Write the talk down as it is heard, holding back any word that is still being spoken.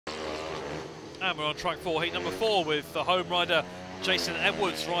And we're on track 4, heat number 4, with the home rider Jason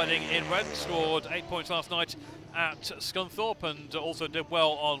Edwards riding in red. Scored 8 points last night at Scunthorpe and also did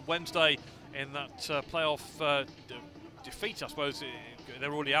well on Wednesday in that playoff defeat, I suppose. They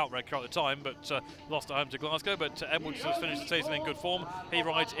were already out red car at the time, but lost at home to Glasgow. But Edwards has finished the season in good form. He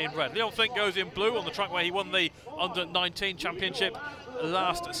rides in red. Leon Flint goes in blue on the track where he won the Under-19 championship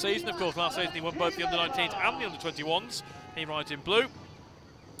last season. Of course, last season he won both the Under-19s and the Under-21s. He rides in blue.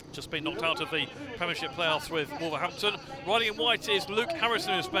 Just been knocked out of the Premiership playoffs with Wolverhampton. Riding in white is Luke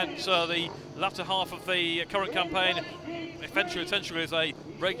Harrison, who spent the latter half of the current campaign essentially as a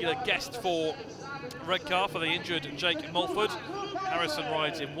regular guest for red car for the injured Jake Mulford. Harrison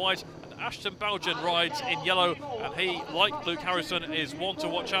rides in white, and Ashton Bowden rides in yellow, and he, like Luke Harrison, is one to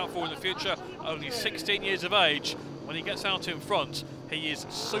watch out for in the future. Only 16 years of age. When he gets out in front, he is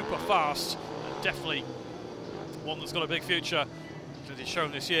super fast, and definitely one that's got a big future, as he's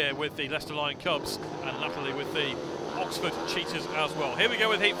shown this year with the Leicester Lion Cubs and latterly with the Oxford Cheetahs as well. Here we go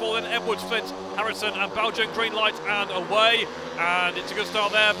with heat 4 then. Edwards, Flint, Harrison and Bowden, green light and away. And it's a good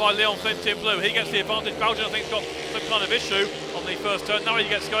start there by Leon Flint in blue. He gets the advantage. Bowden, I think, has got some kind of issue on the first turn. Now he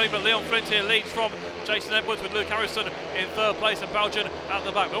gets going, but Leon Flint here leads from Jason Edwards with Luke Harrison in third place and Bowden at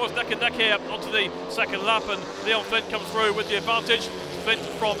the back. But it was neck and neck here onto the second lap, and Leon Flint comes through with the advantage. Flint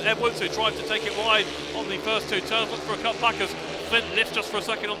from Edwards, who tried to take it wide on the first two turns, looked for a cut back as Flint lifts just for a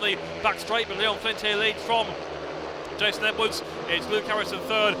second on the back straight, but Leon Flint here leads from Jason Edwards. It's Luke Harrison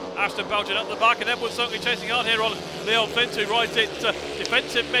third, Ashton Bowden at the back, and Edwards certainly chasing hard here on Leon Flint, who rides it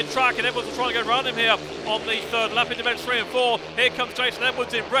defensive mid-track, and Edwards will try and go around him here on the third lap into bench 3 and 4. Here comes Jason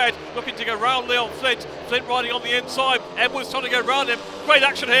Edwards in red, looking to go round Leon Flint. Flint riding on the inside, Edwards trying to go round him. Great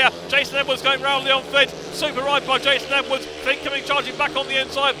action here, Jason Edwards going round Leon Flint. Super ride by Jason Edwards. Flint coming charging back on the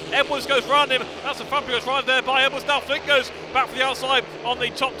inside. Edwards goes round him. That's a fabulous ride there by Edwards. Now Flint goes back for the outside on the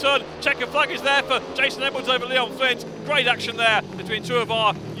top turn. Checker flag is there for Jason Edwards over Leon Flint. Great action there between two of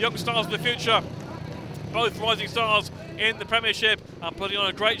our young stars of the future. Both rising stars in the Premiership and putting on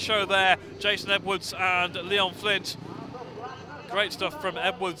a great show there. Jason Edwards and Leon Flint. Great stuff from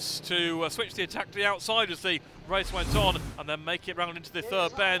Edwards to switch the attack to the outside as the race went on and then make it round into the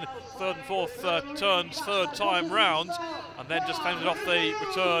third bend, third and fourth turns, third time round, and then just fended off the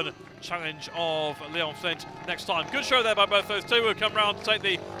return challenge of Leon Flint next time. Good show there by both those two who come round to take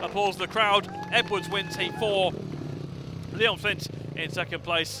the applause of the crowd. Edwards wins heat 4, Leon Flint in second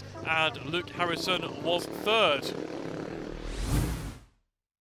place, and Luke Harrison was third.